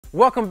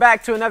Welcome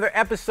back to another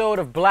episode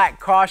of Black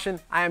Caution.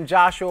 I am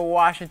Joshua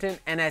Washington,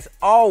 and as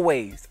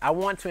always, I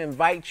want to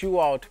invite you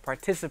all to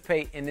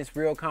participate in this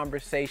real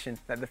conversation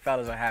that the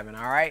fellas are having,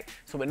 all right?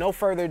 So with no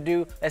further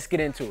ado, let's get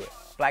into it.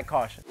 Black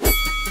Caution.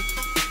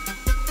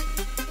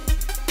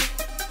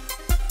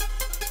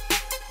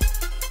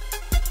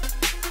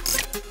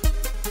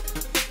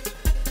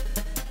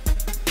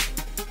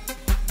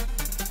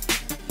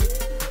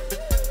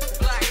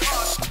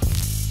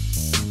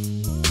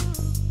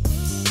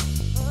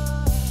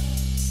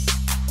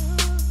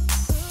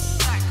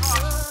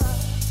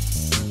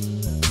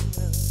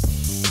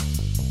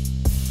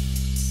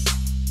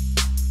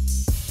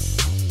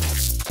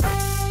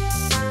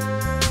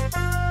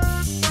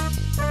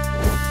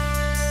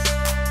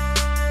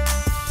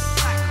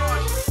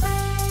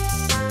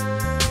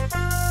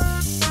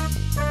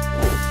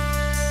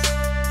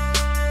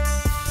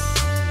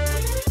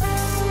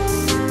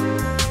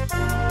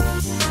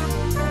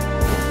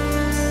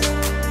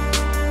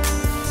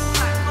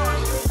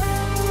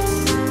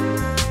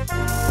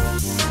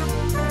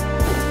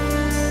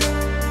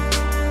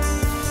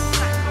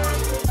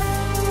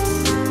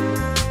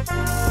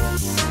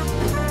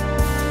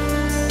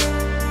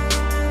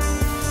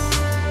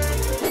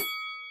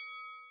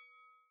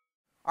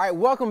 All right,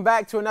 welcome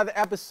back to another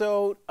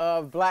episode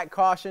of Black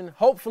Caution.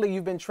 Hopefully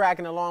you've been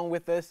tracking along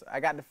with us. I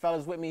got the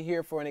fellas with me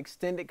here for an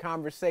extended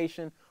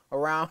conversation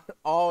around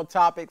all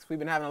topics. We've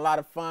been having a lot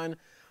of fun.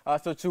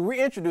 So to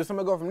reintroduce, I'm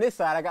going to go from this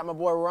side. I got my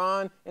boy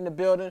Ron in the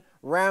building,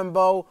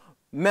 Rambo,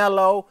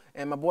 Melo,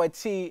 and my boy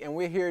T, and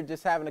we're here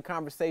just having a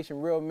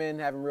conversation, real men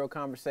having real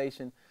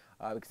conversation,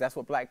 because that's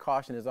what Black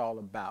Caution is all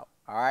about,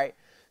 all right?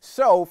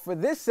 So for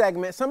this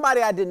segment, somebody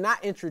I did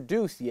not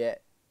introduce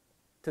yet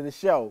to the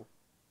show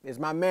is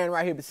my man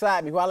right here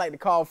beside me, who I like to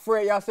call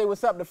Fred. Y'all say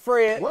what's up to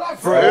Fred. What up,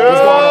 Fred?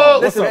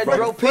 What's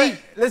going on?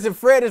 Listen,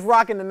 Fred is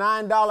rocking the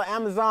 $9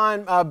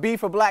 Amazon B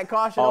for Black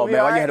Caution. Oh, over man,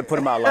 here, why right? you had to put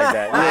him out like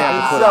that? You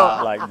had to put him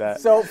out like that.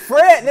 So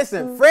Fred,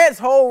 listen, Fred's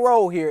whole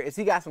role here is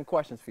he got some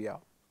questions for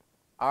y'all.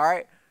 All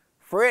right?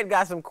 Fred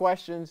got some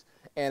questions,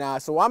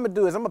 and so what I'm going to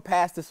do is I'm going to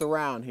pass this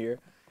around here.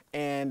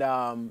 And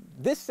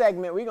this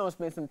segment, we're going to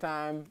spend some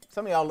time.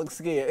 Some of y'all look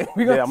scared.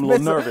 Yeah, I'm a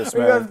little nervous,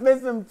 man. We're going to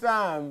spend some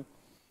time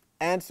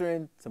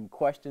answering some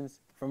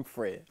questions from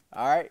Fred.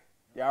 All right?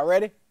 Y'all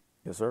ready?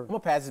 Yes, sir. I'm going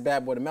to pass this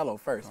bad boy to Melo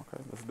first.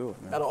 Okay, let's do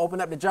it, man. That'll open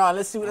up the jar.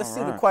 Let's see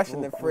the question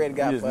that Fred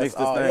got just for us. mix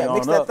this thing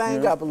mix on that up,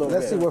 thing man. up a little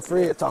bit. Let's see what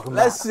Fred talking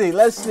about.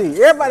 Let's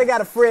see. Everybody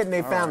got a Fred in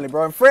their family,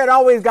 bro. And Fred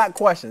always got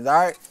questions, all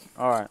right?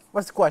 All right.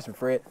 What's the question,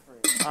 Fred?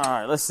 All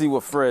right, let's see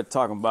what Fred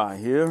talking about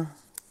here.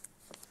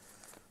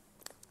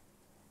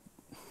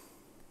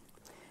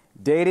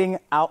 Dating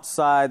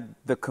outside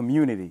the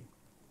community.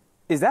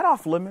 Is that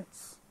off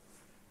limits?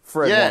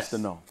 Fred wants to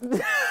know.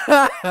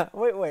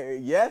 Wait,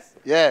 yes?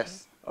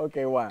 Yes.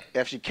 Okay, why?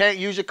 If she can't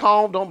use your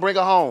comb, don't bring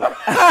her home.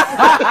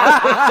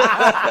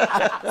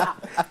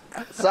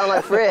 Sound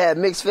like Fred had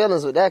mixed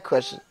feelings with that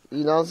question.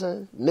 You know what I'm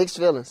saying? Mixed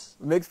feelings.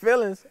 Mixed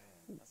feelings.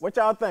 What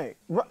y'all think?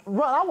 Ron,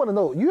 I want to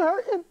know, you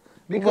hurting?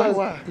 Because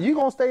Why? you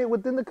going to stay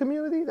within the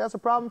community? That's a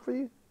problem for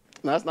you?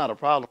 No, that's not a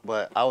problem,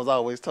 but I was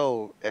always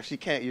told if she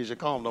can't use your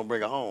comb, don't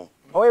bring her home.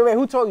 Oh, wait,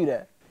 who told you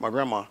that? My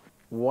grandma.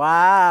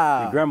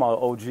 Wow. Your grandma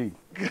OG.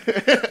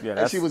 Yeah,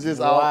 And she was just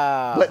wow.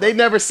 all. But they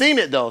never seen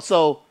it though,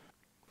 so.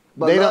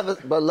 But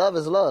love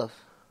is love.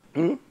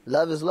 Hmm?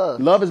 Love is love.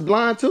 Love is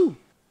blind too.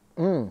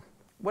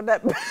 What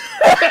that? Hey,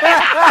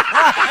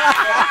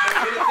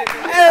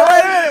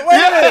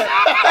 wait a minute.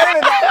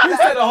 You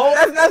said the whole.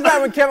 That's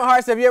not when Kevin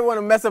Hart said, if you ever want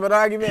to mess up an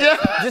argument,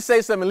 just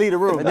say something and leave the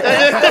room.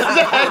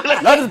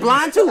 Love is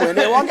blind too, and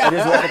then walk out.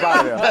 Just walk up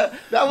out of there.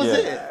 That was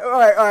it. All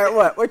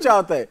right, what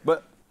y'all think?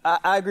 But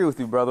I agree with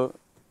you, brother.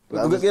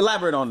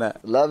 Elaborate on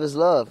that. Love is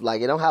love. Like,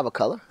 it don't have a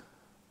color.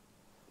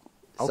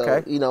 Okay.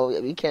 So, you know,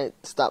 you can't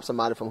stop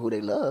somebody from who they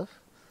love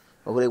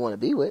or who they want to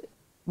be with.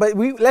 But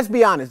let's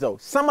be honest though.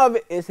 Some of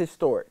it is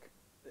historic.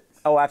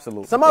 Oh,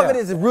 absolutely. Some of it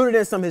is rooted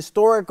in some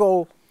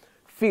historical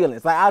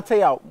feelings. Like I'll tell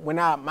y'all, when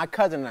my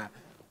cousin and I,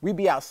 we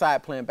be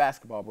outside playing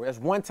basketball, bro. There's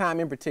one time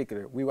in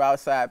particular, we were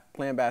outside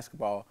playing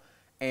basketball,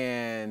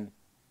 and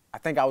I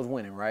think I was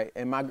winning, right?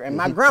 And my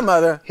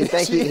grandmother, I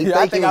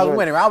think I was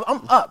winning. Right?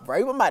 I'm up,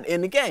 right? I'm about to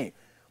end the game.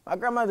 My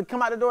grandmother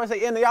come out the door and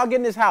say, y'all get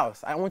in this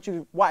house. I want you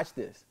to watch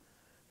this.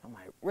 I'm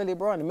like, really,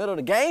 bro? In the middle of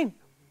the game?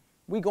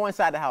 We go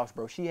inside the house,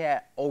 bro. She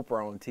had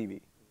Oprah on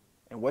TV.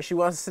 And what she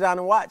wants to sit down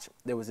and watch,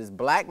 there was this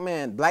black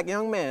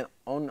young man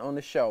on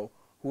the show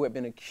who had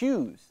been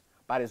accused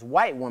by this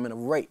white woman of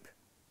rape,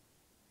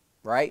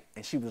 right?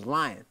 And she was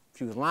lying.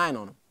 She was lying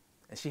on him.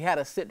 And she had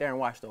us sit there and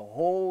watch the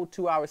whole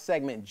 2-hour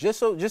segment just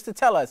to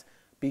tell us,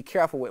 be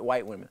careful with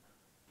white women.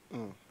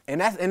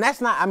 And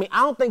that's not, I mean, I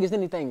don't think it's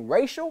anything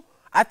racial.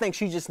 I think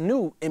she just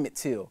knew Emmett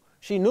Till.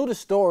 She knew the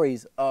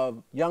stories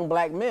of young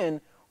black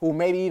men who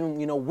maybe even,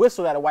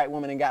 whistled at a white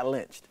woman and got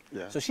lynched.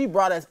 Yeah. So she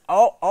brought us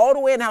all the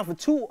way in the house for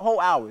 2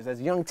 whole hours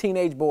as young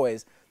teenage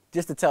boys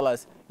just to tell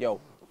us, yo,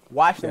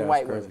 watch them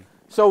white women.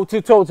 So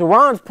to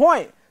Ron's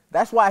point,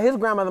 that's why his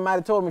grandmother might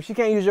have told him, if she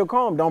can't use your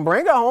comb, don't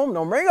bring her home,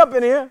 don't bring her up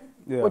in here.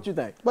 Yeah. What you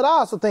think? But I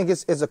also think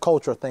it's a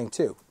cultural thing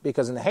too,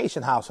 because in the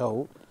Haitian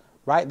household,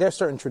 right, there's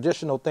certain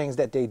traditional things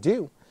that they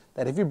do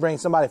that if you bring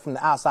somebody from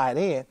the outside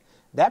in,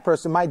 that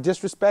person might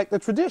disrespect the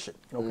tradition.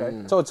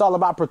 Okay. So it's all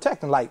about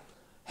protecting, like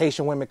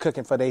Haitian women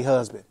cooking for their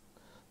husband,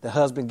 the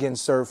husband getting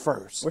served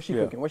first. What's she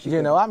cooking? What's she You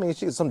cooking? know, I mean,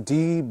 she's some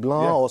D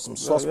Blanc or some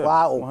sauce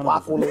yeah. or 100%.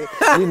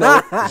 guacamole, you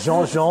know,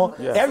 Jean-Jean.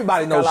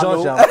 Everybody knows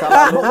Callaloo. Jean-Jean.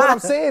 But what I'm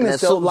saying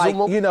is, And though, like,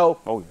 Zumo. you know,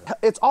 Oh, yeah.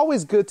 it's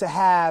always good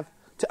to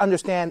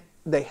understand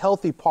the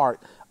healthy part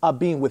of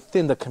being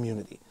within the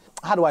community.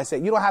 How do I say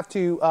it? You don't have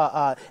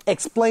to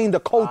explain the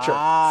culture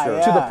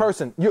to the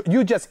person.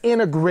 You just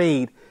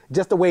integrate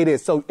just the way it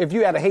is. So if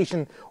you had a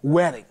Haitian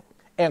wedding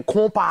and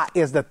compa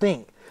is the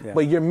thing,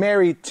 but you're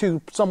married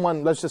to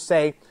someone, let's just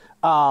say,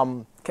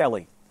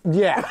 Kelly.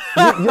 yeah.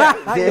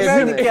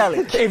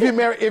 Kelly. If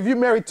you're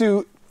married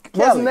to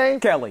what's his name?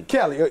 Kelly.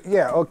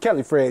 Or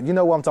Kelly Fred. You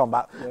know what I'm talking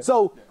about. Yeah.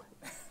 So,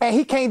 and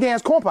he can't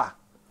dance compa.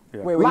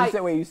 Yeah.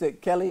 Wait, you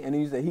said Kelly, and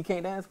then you said he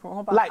can't dance.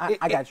 Like,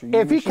 I got you.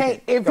 If he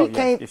can't,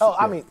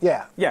 I mean,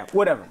 yeah. Yeah,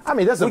 whatever. I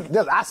mean,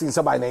 I seen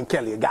somebody named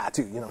Kelly, a guy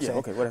too. You know what I'm saying?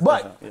 Okay, whatever.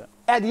 But Yeah.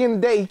 at the end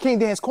of the day, he can't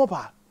dance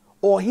compa,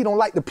 or he don't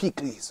like the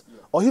pickles,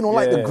 or he don't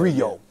like the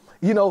griot,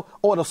 you know,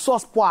 or the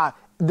sauce pois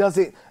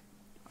doesn't.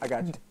 I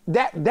got you.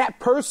 That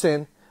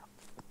person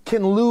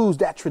can lose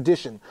that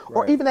tradition,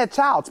 or Right. even that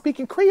child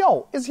speaking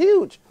Creole is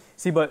huge.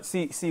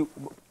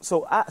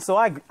 So I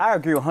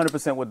agree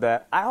 100% with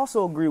that. I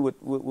also agree with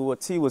what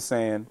T was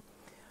saying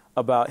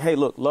about, hey,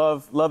 look,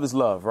 love is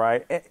love,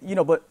 right? You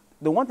know, but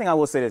the one thing I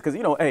will say is, because,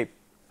 you know, hey,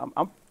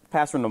 I'm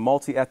pastoring a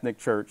multi-ethnic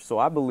church, so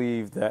I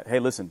believe that, hey,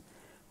 listen,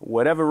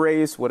 whatever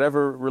race,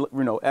 whatever,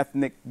 you know,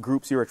 ethnic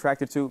groups you're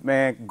attracted to,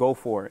 man, go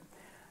for it.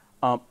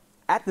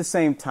 At the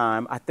same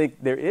time, I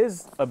think there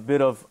is a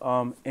bit of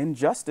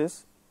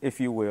injustice, if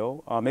you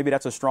will. Maybe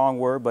that's a strong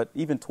word, but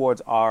even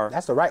towards our...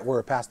 That's the right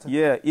word, Pastor.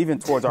 Yeah, even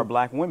towards our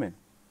black women.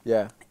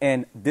 Yeah.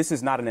 And this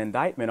is not an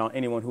indictment on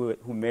anyone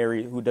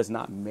who does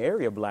not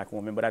marry a black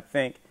woman, but I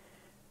think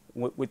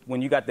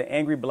when you got the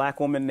angry black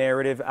woman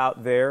narrative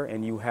out there,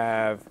 and you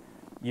have,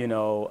 you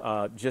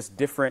know, just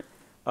different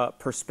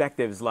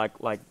perspectives, like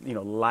you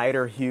know,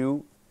 lighter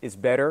hue is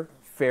better,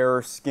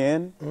 fairer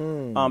skin,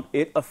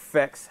 it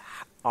affects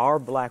our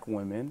black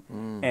women,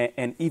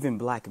 and even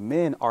black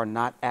men are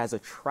not as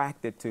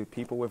attracted to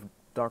people with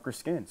darker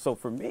skin. So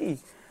for me,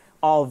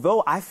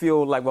 although I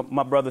feel like what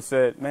my brother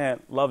said, man,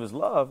 love is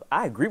love,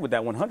 I agree with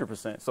that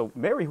 100%. So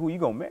marry who you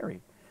gonna marry.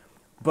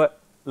 But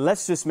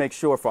let's just make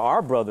sure for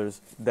our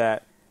brothers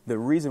that the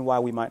reason why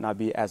we might not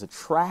be as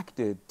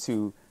attracted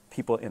to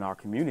people in our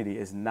community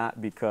is not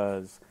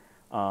because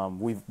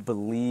we've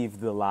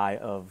believed the lie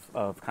of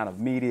kind of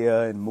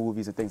media and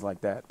movies and things like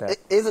that.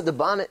 Is it the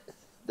bonnet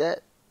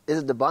that? Is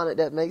it the bonnet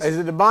that makes? Is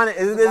it the bonnet?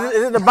 Is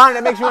it the bonnet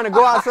that makes you want to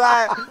go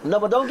outside? No,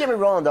 but don't get me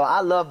wrong though.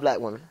 I love black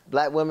women.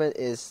 Black women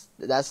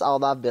that's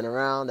all I've been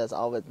around. That's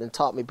always been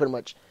taught me pretty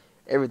much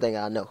everything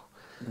I know.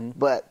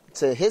 But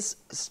to his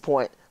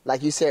point,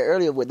 like you said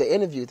earlier with the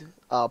interview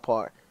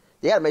part,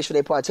 you got to make sure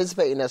they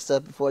participate in that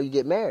stuff before you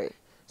get married.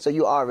 So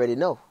you already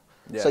know.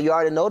 Yeah. So you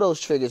already know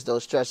those triggers,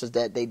 those stressors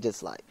that they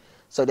dislike.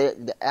 So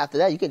after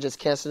that, you can just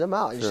cancel them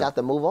out. You just have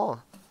to move on.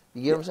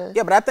 You get what I'm saying?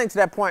 Yeah, but I think to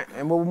that point,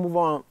 and we'll move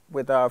on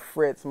with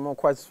Fred, some more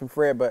questions from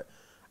Fred, but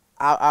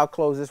I'll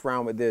close this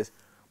round with this.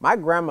 My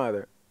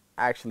grandmother,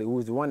 actually, who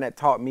was the one that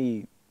taught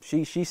me,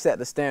 she set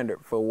the standard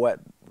for what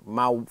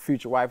my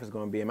future wife is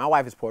going to be. And my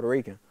wife is Puerto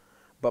Rican.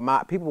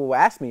 But people will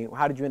ask me,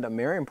 how did you end up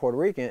marrying Puerto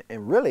Rican?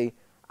 And really,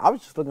 I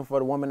was just looking for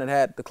the woman that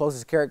had the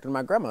closest character to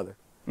my grandmother.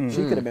 She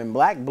could have been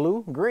black,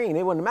 blue, green.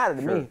 It wouldn't matter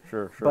to me.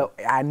 Sure. But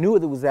I knew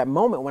it was that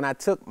moment when I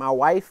took my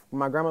wife,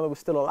 my grandmother was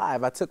still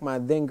alive. I took my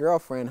then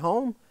girlfriend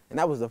home. And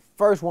that was the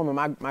first woman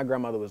my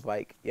grandmother was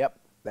like, yep,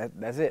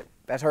 that's it.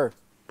 That's her.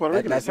 Puerto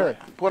Rican That's is her.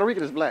 black. Puerto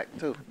Rican is black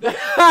too.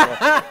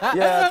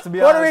 Yeah, to be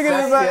Puerto honest, Rican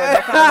is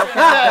that's-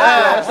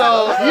 black.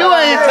 So you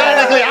ain't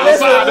technically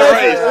outside the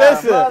race.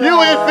 Listen.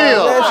 You in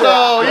field,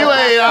 so you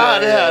ain't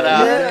out there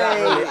now.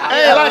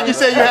 Hey, like you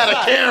said, you had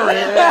a Karen.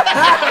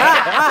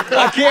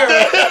 A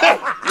Karen?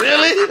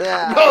 Really?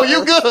 Yeah. No,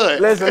 you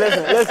good. Listen.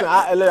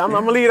 I'm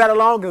going to leave that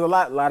alone because a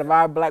lot of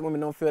our black women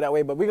don't feel that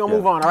way. But we're going to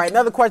move on. All right,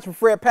 another question for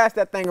Fred. Pass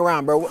that thing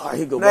around, bro. Here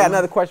you go, Yeah, bro.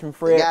 another question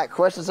for You Fred. got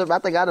questions? I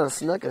think I done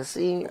snuck and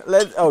seen.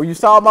 You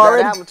saw them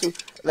already?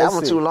 That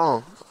one see. too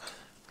long.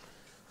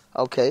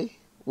 Okay.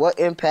 What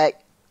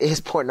impact is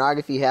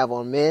pornography have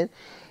on men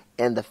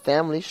and the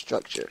family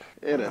structure?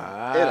 It'll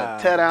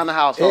tear down the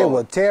household. It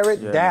will tear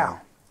it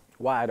down.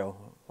 Why, though?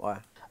 Why?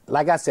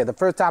 Like I said, the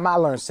first time I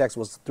learned sex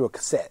was through a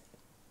cassette,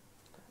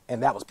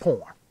 and that was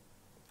porn.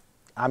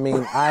 I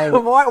mean,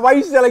 Why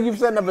you sound like you're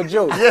setting up a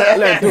joke? Yeah.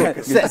 Let's do a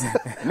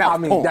cassette. I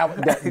mean,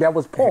 that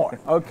was porn.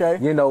 Okay.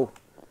 You know,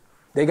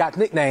 they got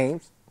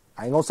nicknames.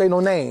 I ain't gonna say no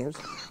names,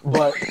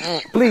 but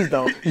Please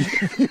don't.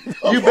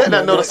 You better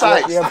not know the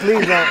sites. Yeah,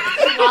 please don't.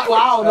 I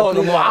don't know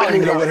no more. I don't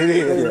even know what it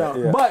is.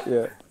 Yeah. But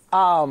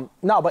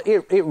no, but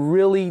it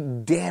really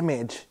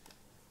damaged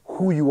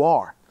who you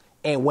are.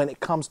 And when it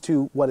comes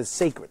to what is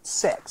sacred,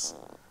 sex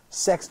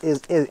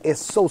is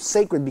so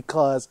sacred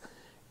because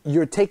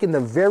you're taking the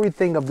very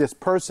thing of this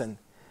person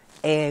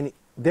and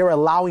they're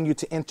allowing you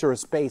to enter a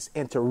space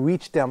and to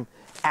reach them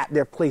at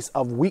their place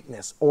of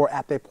weakness or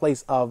at their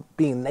place of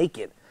being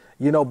naked,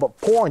 but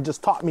porn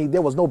just taught me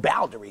there was no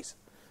boundaries,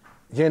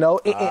 and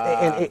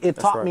it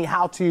taught me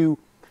how to,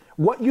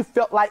 what you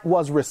felt like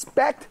was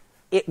respect,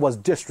 it was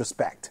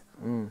disrespect.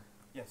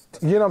 Yes.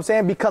 You know what I'm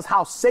saying? Because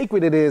how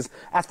sacred it is,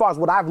 as far as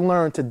what I've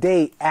learned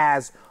today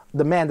as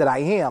the man that I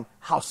am,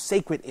 how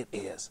sacred it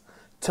is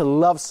to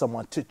love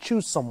someone, to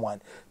choose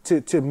someone,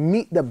 to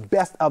meet the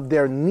best of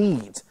their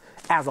needs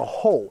as a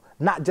whole,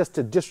 not just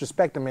to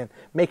disrespect them and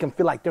make them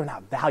feel like they're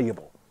not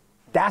valuable.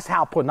 That's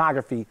how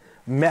pornography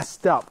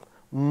messed up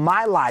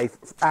my life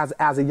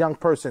as a young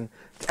person,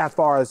 as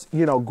far as,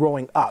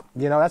 growing up.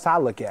 That's how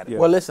I look at it. Yeah.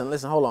 Well, listen,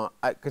 hold on.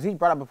 Because he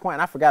brought up a point,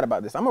 and I forgot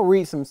about this. I'm going to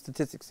read some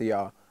statistics to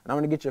y'all, and I'm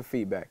going to get your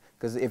feedback.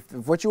 Because if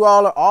what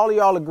all of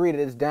y'all agree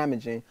that it's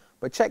damaging,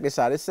 but check this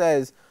out. It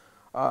says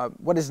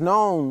what is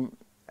known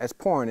as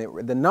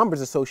porn, the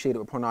numbers associated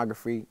with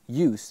pornography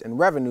use and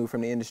revenue from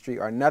the industry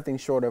are nothing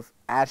short of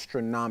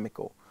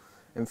astronomical.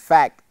 In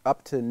fact,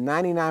 up to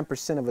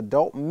 99% of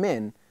adult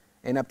men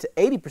and up to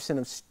 80%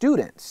 of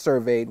students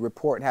surveyed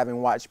report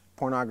having watched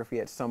pornography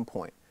at some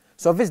point.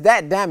 So if it's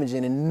that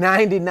damaging and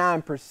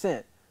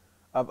 99%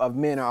 of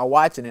men are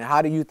watching it,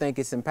 how do you think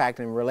it's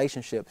impacting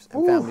relationships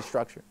and family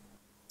structure?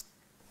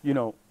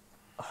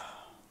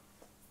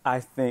 I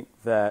think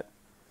that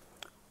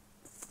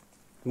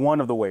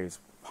one of the ways,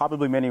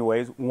 probably many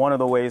ways, one of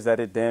the ways that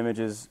it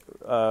damages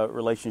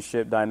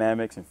relationship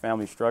dynamics and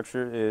family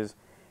structure is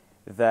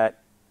that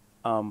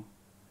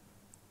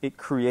it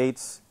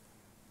creates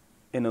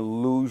an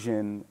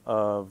illusion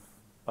of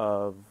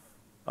a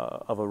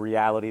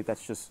reality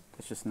that's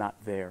just not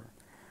there.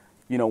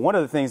 One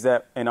of the things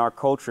that in our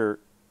culture,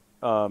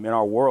 in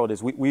our world,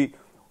 is we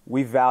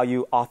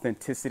value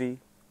authenticity.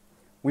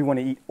 We want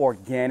to eat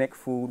organic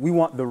food. We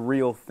want the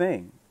real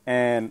thing.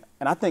 And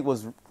I think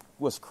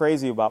what's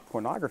crazy about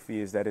pornography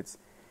is that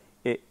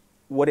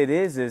what it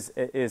is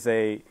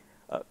a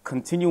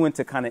continuing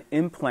to kind of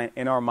implant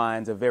in our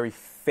minds a very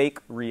fake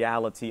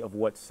reality of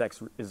what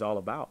sex is all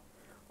about.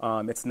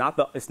 It's not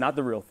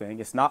the real thing.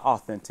 It's not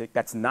authentic.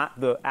 That's not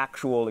the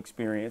actual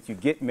experience. You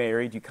get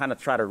married. You kind of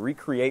try to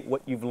recreate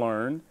what you've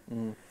learned,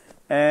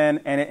 and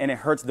it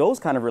hurts those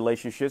kind of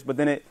relationships. But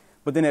then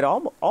it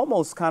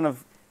almost kind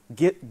of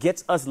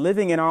gets us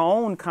living in our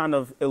own kind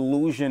of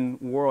illusion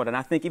world. And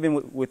I think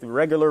even with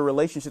regular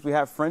relationships, we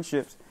have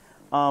friendships.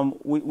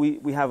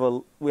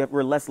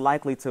 We're less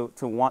likely to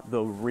want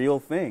the real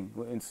thing,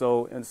 and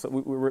so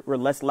we're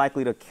less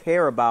likely to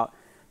care about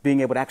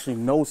being able to actually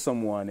know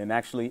someone and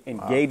actually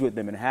engage with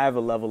them and have a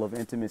level of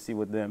intimacy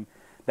with them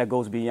that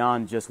goes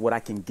beyond just what I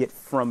can get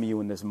from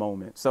you in this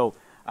moment. So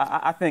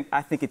I think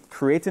it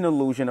creates an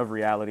illusion of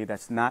reality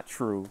that's not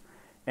true,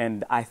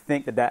 and I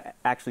think that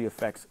actually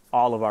affects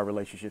all of our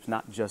relationships,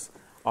 not just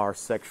our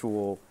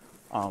sexual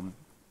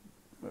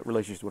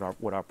relationships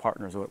with our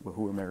partners or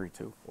who we're married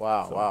to.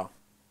 Wow.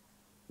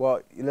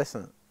 Well,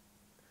 listen,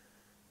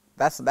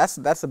 that's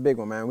a big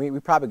one, man. We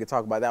probably could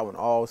talk about that one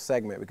all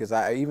segment, because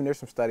even there's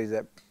some studies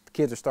that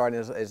kids are starting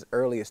as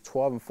early as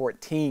 12 and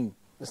 14.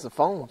 It's the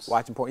phones.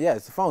 Watching porn. Yeah,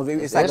 it's the phones.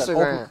 It's like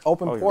an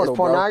open portal, It's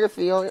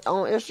pornography on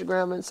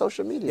Instagram and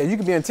social media. Yeah, you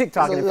can be on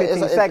TikTok and in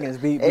 15 seconds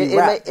be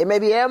rapped. It may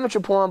be amateur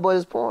porn, but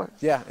it's porn.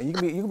 Yeah, and you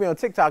can be on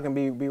TikTok and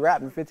be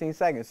rapped in 15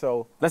 seconds.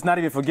 So let's not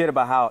even forget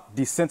about how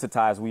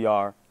desensitized we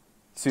are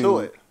to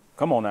it.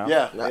 Come on now.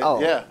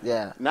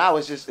 Yeah. Now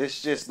it's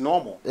just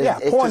normal.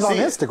 Porn's on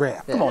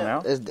Instagram. Come on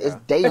now. It's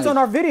daily. It's on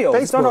our videos.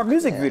 Facebook. It's on our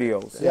music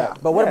videos. Yeah.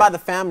 But what about the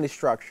family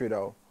structure,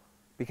 though?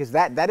 Because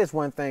that is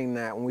one thing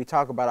that when we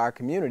talk about our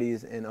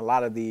communities and a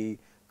lot of the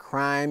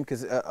crime,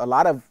 because a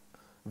lot of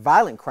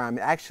violent crime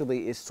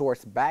actually is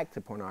sourced back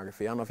to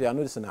pornography. I don't know if y'all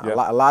knew this or not. Yeah.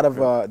 A lot of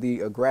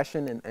the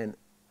aggression and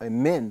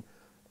men,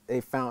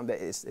 they found that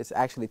it's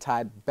actually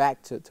tied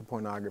back to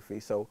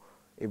pornography. So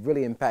it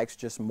really impacts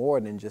just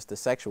more than just the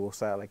sexual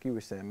side, like you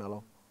were saying,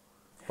 Melo.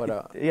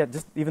 But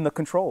just even the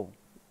control.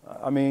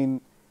 I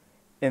mean,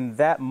 in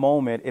that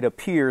moment, it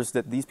appears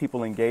that these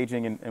people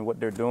engaging in what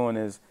they're doing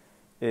is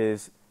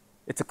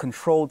it's a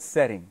controlled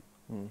setting.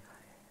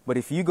 But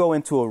if you go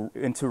into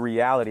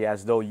reality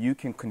as though you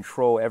can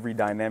control every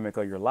dynamic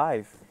of your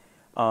life,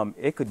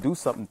 it could do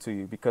something to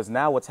you, because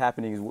now what's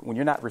happening is when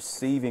you're not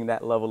receiving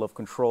that level of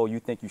control you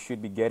think you should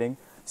be getting,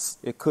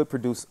 it could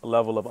produce a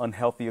level of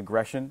unhealthy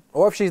aggression.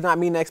 Or if she's not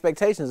meeting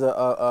expectations,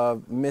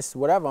 Miss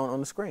whatever on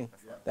the screen.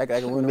 That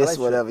can ruin the Miss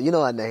relationship. whatever. You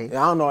know her name.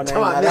 Yeah, I don't know her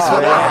name. Miss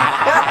whatever.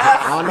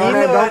 I don't know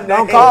her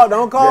name.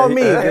 Don't call me,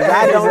 because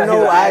I don't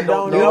know. I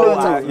don't know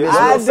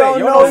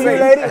you,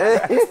 lady.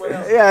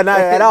 Yeah, not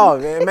at all.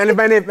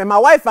 And my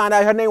wife found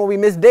out her name will be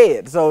Miss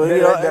Dead. So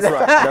That's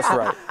right. That's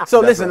right.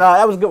 So listen,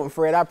 that was a good one,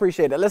 Fred. I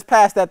appreciate that. Let's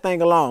pass that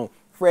thing along.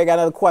 Fred got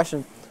another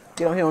question.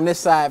 Get on here on this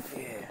side.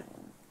 Yeah.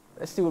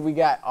 Let's see what we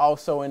got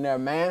also in there,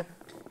 man.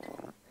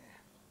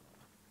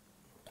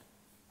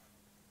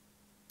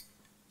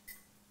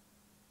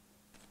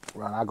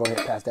 Ron, I'll go ahead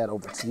and pass that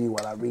over to you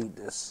while I read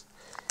this.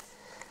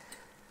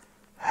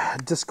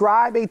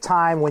 Describe a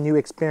time when you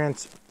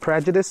experienced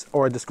prejudice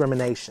or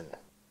discrimination.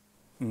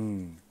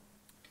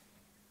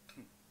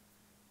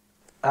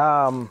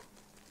 I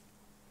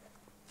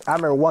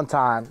remember one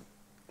time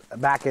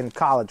back in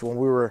college when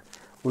we were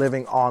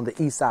living on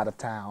the east side of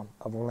town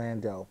of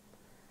Orlando.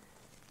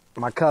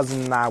 My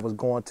cousin and I was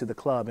going to the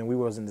club, and we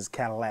was in this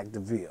Cadillac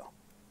DeVille.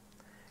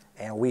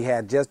 And we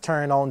had just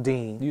turned on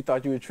Dean. You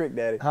thought you were Trick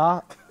Daddy.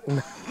 Huh?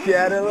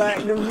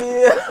 Cadillac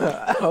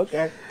DeVille.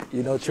 Okay.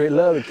 You know, Trick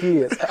love the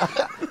kids.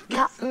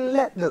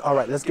 All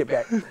right, let's get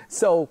back.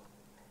 So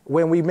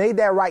when we made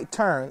that right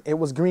turn, it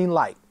was green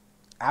light.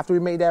 After we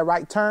made that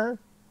right turn,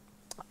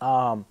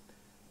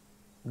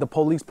 the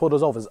police pulled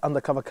us over. It's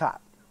undercover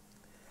cop.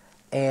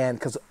 And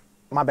because,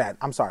 my bad,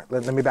 I'm sorry.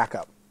 Let me back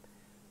up.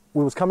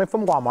 We was coming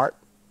from Walmart.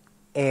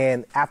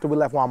 And after we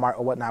left Walmart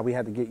or whatnot, we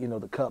had to get, you know,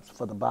 the cups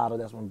for the bottle.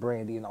 That's when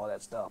brandy and all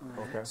that stuff.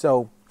 Okay.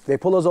 So they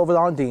pull us over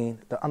on Dean,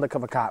 the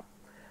undercover cop.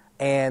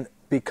 And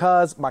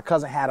because my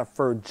cousin had a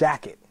fur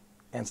jacket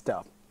and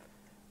stuff,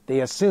 they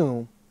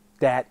assumed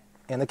that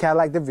in the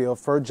Cadillac DeVille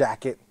fur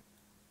jacket,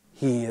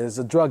 he is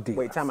a drug dealer.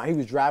 Wait, time out. He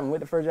was driving with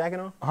the fur jacket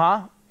on?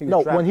 Huh? He was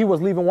No, driving- when he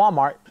was leaving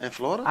Walmart. In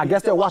Florida? I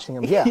guess they're watching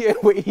him, yeah.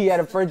 He had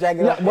a fur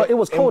jacket Yeah, on. well, it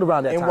was cold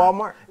around that in time.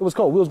 Walmart? It was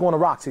cold. We was going to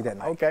Roxy that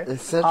night. Okay. In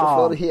Central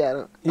Florida, he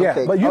had. Yeah,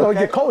 Okay. but you know, it okay.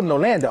 get cold in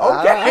Orlando.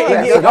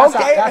 Okay. Yeah, so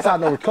Okay. that's how I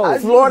know it's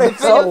cold. Florida.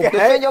 Defend Okay.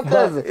 defend your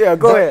cousin. Yeah,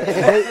 go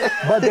ahead.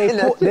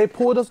 But they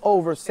pulled us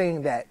over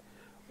saying that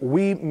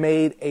we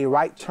made a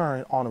right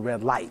turn on a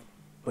red light,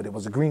 but it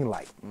was a green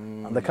light.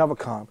 Undercover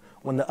come.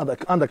 When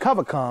the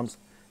undercover comes,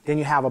 then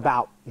you have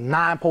about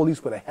 9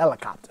 police with a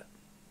helicopter.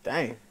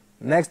 Dang.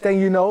 Next thing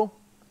you know,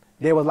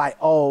 they was like,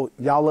 oh,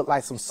 y'all look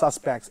like some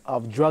suspects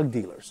of drug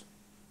dealers.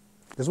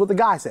 This is what the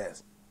guy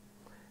says.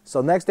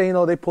 So next thing you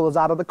know, they pull us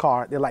out of the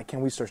car. They're like,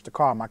 can we search the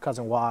car? My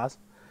cousin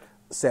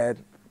said,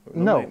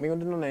 no. We don't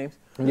do no names.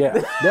 Yeah,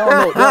 they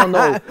don't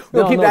know.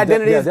 We'll keep the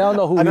identities Yeah, they don't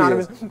know who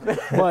anonymous. he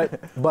is.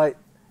 But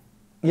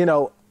you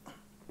know,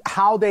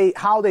 how they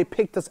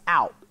picked us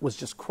out was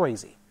just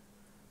crazy.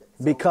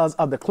 Because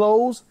of the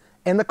clothes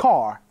and the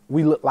car,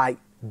 we looked like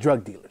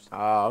drug dealers.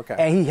 Oh, okay.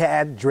 And he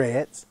had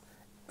dreads.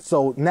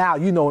 So now,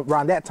 you know,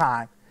 around that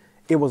time,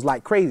 it was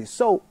like crazy.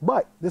 So,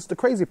 but this is the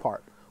crazy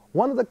part.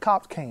 One of the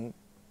cops came.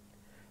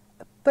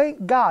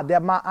 Thank God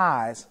that my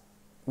eyes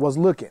was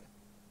looking.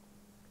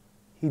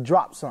 He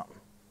dropped something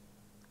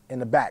in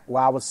the back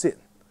while I was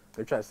sitting.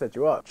 They try to set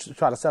you up. To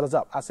try to set us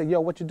up. I said,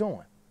 yo, what you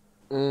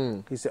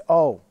doing? He said,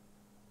 oh,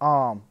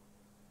 I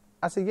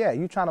said, yeah,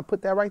 you trying to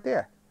put that right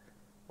there.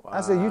 Wow.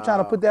 I said, you trying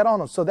to put that on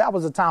them. So that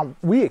was the time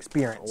we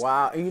experienced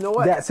Wow. And you know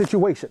what? that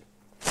situation.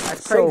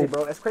 That's crazy,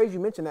 bro. That's crazy you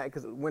mentioned that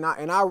because when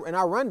in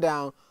our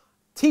rundown,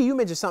 T, you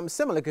mentioned something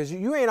similar because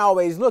you ain't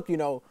always look, you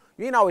know,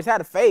 you ain't always had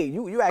a fade.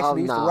 You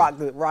actually used to rock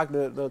the locks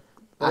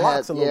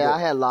a little bit. I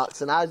had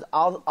locks, and I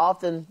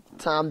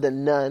oftentimes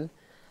than none.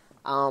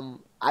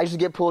 I used to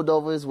get pulled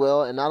over as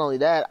well, and not only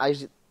that, I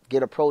used to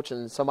get approached,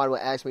 and somebody would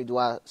ask me, do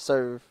I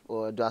serve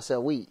or do I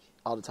sell weed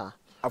all the time?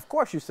 Of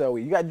course you sell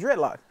weed. You got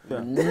dreadlocks.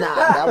 Yeah. Nah,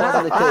 that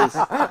wasn't the case.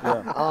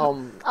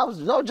 I was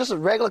just a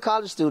regular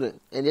college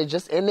student, and they're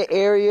just in the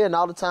area, and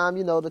all the time,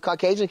 you know, the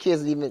Caucasian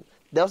kids even.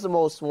 Those the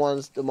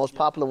most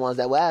popular ones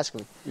that would ask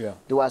me. Yeah.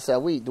 Do I sell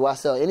weed? Do I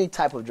sell any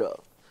type of drug?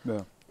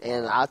 Yeah.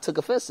 And I took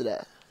offense to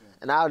that,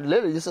 and I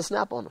literally just a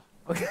snap on them.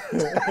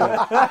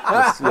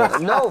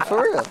 No,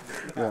 for real.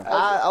 Yeah.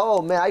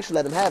 I used to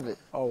let them have it.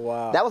 Oh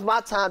wow. That was my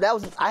time.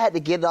 I had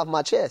to get it off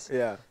my chest.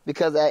 Yeah.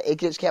 Because it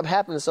just kept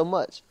happening so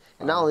much.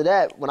 And not only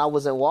that, when I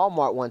was in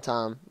Walmart one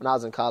time, when I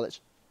was in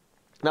college,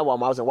 not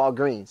Walmart, I was in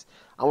Walgreens.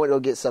 I went to go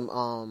get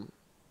some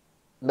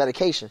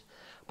medication,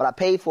 but I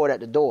paid for it at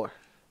the door.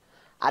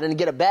 I didn't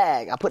get a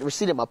bag. I put the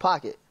receipt in my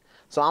pocket.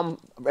 So I'm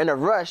in a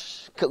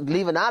rush,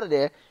 leaving out of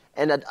there,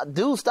 and a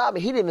dude stopped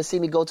me. He didn't even see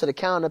me go to the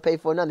counter and pay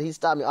for nothing. He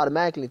stopped me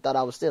automatically and thought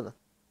I was stealing.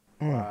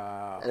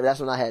 Wow. And that's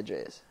when I had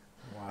dreads.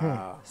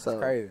 Wow. So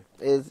that's crazy.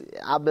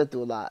 I've been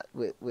through a lot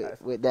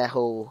with that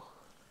whole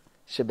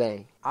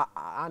shebang.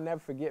 I'll never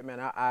forget, man.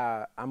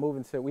 My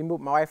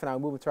wife and I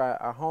moved into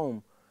our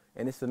home,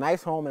 and it's a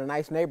nice home in a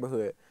nice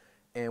neighborhood,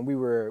 and we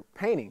were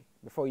painting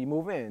before you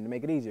move in to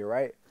make it easier,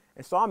 right?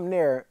 And so I'm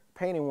there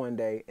painting one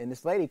day, and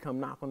this lady come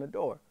knock on the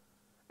door,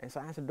 and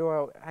so I answer the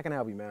door. How can I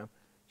help you, ma'am?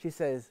 She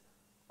says,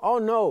 "Oh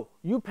no,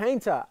 you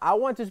painter. I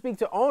want to speak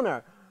to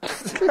owner."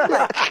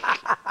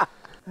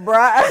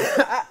 Bruh,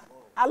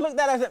 I looked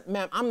at her and said,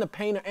 "Ma'am, I'm the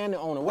painter and the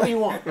owner. What do you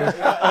want?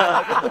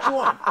 What you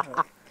want?"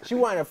 She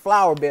wanted a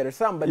flower bed or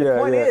something, but the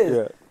point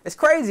is, it's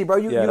crazy, bro.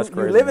 You're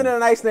living in a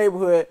nice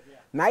neighborhood,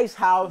 nice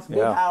house,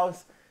 big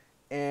house,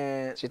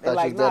 and they're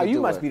like, "No,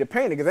 you must be the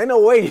painter because ain't no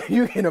way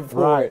you can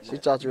afford it." She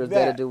thought you was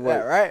there to do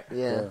work. Right?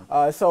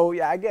 Yeah. So,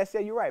 I guess,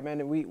 you're right,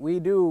 man. We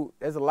do,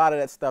 there's a lot of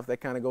that stuff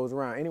that kind of goes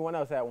around. Anyone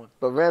else had one?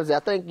 But, Ramsey, I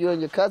think you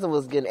and your cousin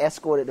was getting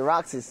escorted to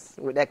Roxy's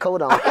with that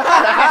coat on.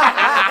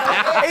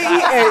 I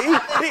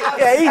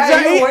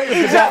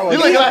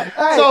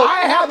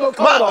ain't have no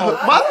coat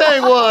on. My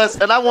thing was,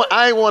 and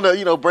I ain't want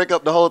to, break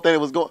up the whole thing that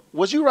was going.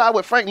 Was you ride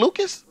with Frank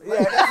Lucas? No.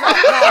 He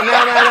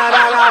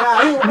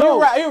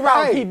was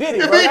right. He did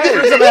it. Bro.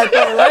 was some of that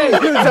thing, right?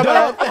 You was some of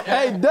that thing.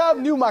 Hey, Dub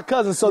knew my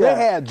cousin, so they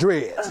had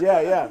dreads.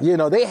 Yeah. You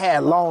know, they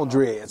had long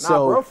dreads. Nah,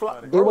 so bro,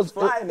 it was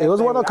flying. It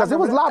was one of because there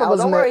was a lot of us in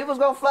Don't there. worry, he was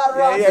gonna fly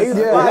around. Yeah, he was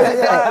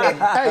flying.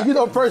 Hey, you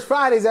know, first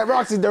Fridays at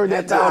Roxy during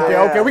that time.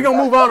 Okay, we're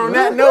gonna move on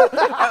that note.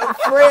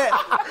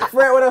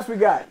 Fred, what else we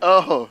got?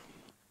 Oh,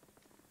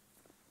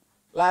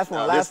 Last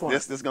one.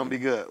 this is gonna be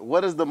good.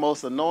 What is the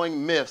most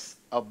annoying myths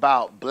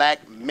about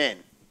black men?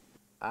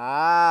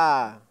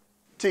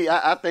 T,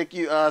 I think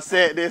you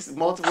said this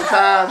multiple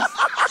times.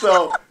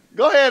 So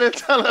go ahead and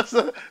tell us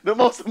the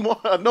most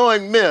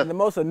annoying myth. The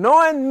most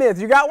annoying myth.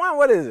 You got one?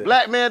 What is it?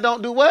 Black men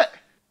don't do what?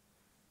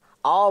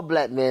 All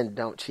black men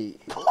don't cheat.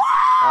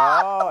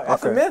 Oh,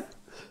 that's a myth?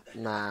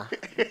 Nah,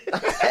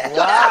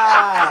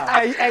 Wow.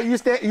 Hey, you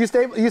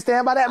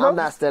stand by that, bro? I'm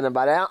not standing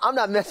by that. I'm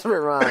not messing with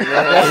Ron, man.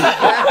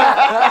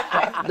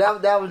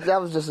 that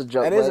was just a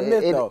joke. That is but a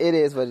myth, though. It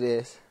is what it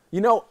is.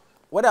 You know,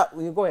 what up?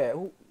 Go ahead.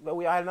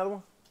 We had another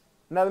one?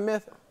 Another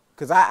myth?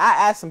 Because I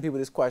asked some people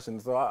this question,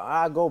 so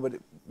I'll go, but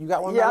you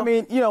got one? Yeah, Melo? I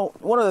mean, you know,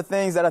 one of the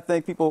things that I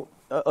think people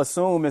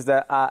assume is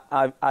that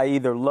I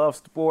either love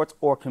sports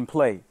or can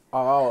play.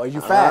 Oh, are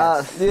you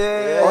fast?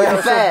 Yeah. Oh,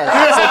 you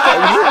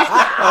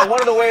fast. One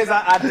of the ways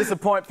I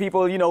disappoint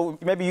people, you know,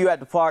 maybe you at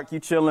the park, you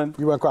chilling.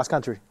 You run cross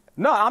country.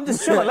 No, I'm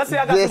just chilling. Let's say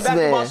I got This some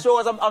basketball man.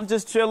 shorts. I'm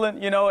just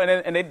chilling, you know,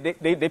 and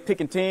they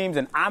picking teams,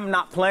 and I'm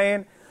not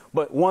playing.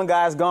 But one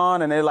guy's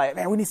gone, and they're like,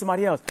 man, we need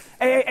somebody else.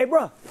 Hey,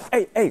 bro.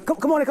 Hey,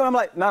 come on. I'm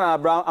like, nah,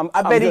 bro.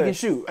 I bet he good. can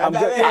shoot. I'm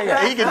good.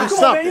 Yeah. He can do Come on,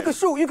 something.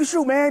 man. You can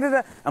shoot,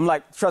 man. I'm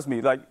like, trust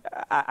me. Like,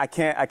 I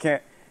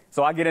can't.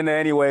 So I get in there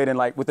anyway, and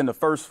like within the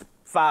first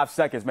 5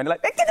 seconds, man, they're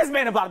like, hey, get this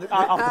man off the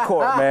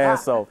court, man.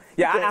 So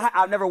yeah,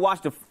 I've never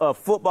watched a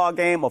football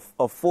game,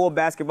 a full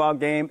basketball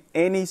game,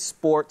 any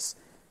sports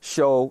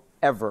show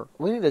ever.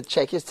 We need to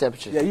check his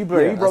temperature. Yeah, you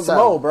broke the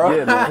mold, bro.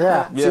 Yeah, man.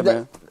 Yeah. Yeah,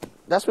 man.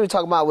 That's what we're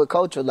talking about with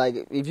culture.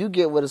 Like, if you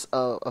get with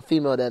a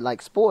female that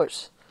likes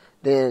sports,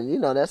 then, you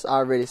know, that's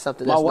already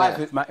something that's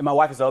My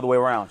wife is the other way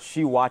around.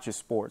 She watches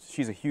sports.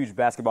 She's a huge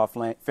basketball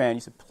fan.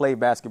 Used to play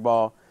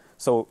basketball.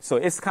 So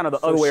it's kind of the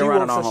other way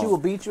around in our So she home. will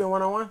beat you in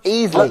one-on-one?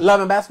 Easily.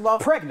 Loving basketball?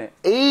 Pregnant.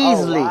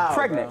 easily. Oh, wow.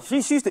 Pregnant.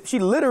 She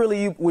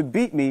literally would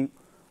beat me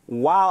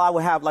while I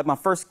would have, like, my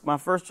first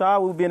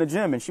child. We would be in the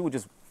gym, and she would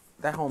just.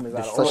 That home is out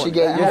of So order. she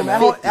gave you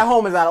that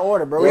home is out of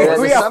order, bro. Yeah,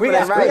 We there's something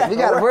that's right. We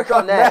got to work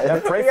on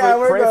that. Pray gotta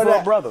work for on a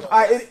that. brother. All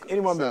right, any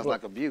more Sounds myths?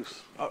 like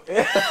abuse.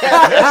 That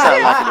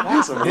sounds like an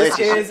abusive This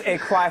relationship. is a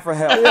cry for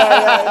help.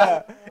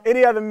 Yeah.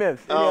 Any other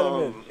myths?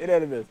 Any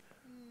other myths?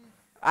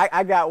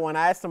 I got one.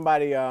 I asked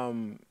somebody,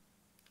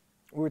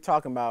 we were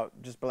talking about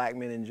just black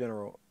men in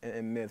general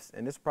and myths,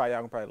 and this y'all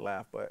can probably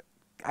laugh, but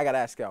I got to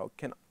ask y'all,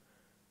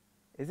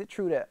 is it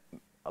true that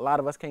a lot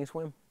of us can't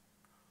swim?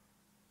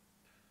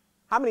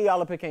 How many of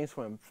y'all up here can't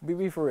swim?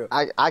 Be for real.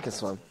 I can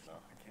swim.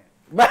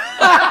 No,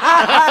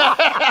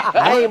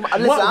 I ain't,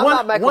 listen, I'm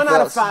not Michael one out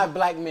of Phelps. 5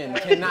 black men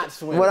cannot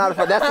swim. 1 out of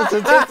 5. That's the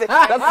statistic.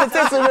 That's the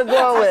statistic we're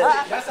going with.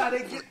 That's how they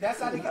get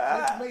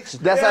information.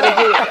 That's how they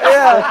get it.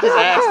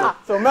 Yeah.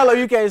 So Melo,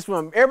 you can't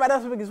swim. Everybody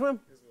else can swim?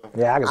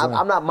 Yeah, I can swim.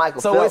 I'm not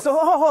Michael So wait, Phelps. so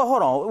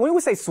hold on. When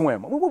we say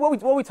swim, what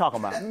we talking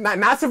about?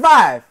 Not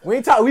survive.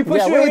 We push you.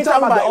 We ain't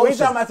talking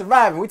about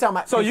surviving. We talking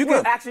about So you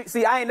swim. can actually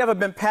see. I ain't never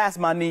been past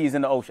my knees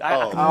in the ocean.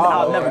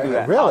 I'll never do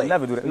that. Really? I'll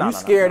never do that. No, You no,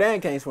 no, scared no.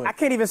 and can't swim. I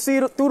can't even see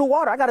through the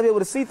water. I got to be able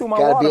to see through my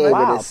Gotta water. be able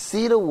man. to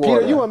see the water.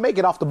 Peter, you wouldn't make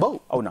it off the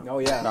boat. Oh no. Oh,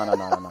 yeah.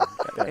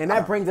 No. And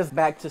that brings us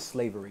back to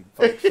slavery,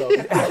 folks. So.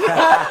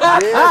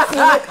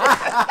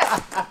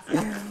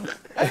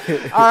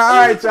 All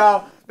right,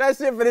 y'all. That's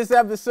it for this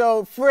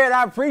episode. Fred,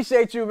 I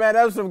appreciate you, man.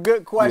 That was some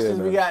good questions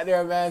we got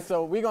there, man.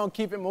 So we're going to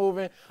keep it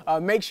moving.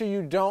 Make sure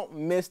you don't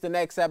miss the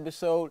next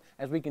episode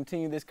as we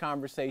continue this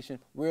conversation.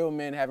 Real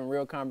men having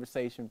real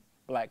conversation.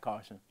 Black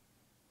caution.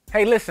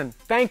 Hey, listen,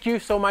 thank you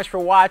so much for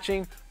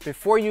watching.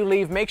 Before you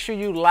leave, make sure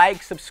you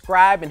like,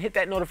 subscribe, and hit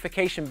that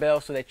notification bell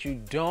so that you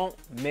don't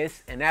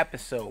miss an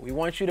episode. We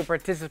want you to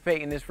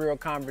participate in this real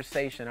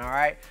conversation, all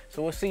right?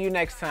 So we'll see you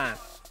next time.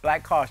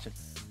 Black caution.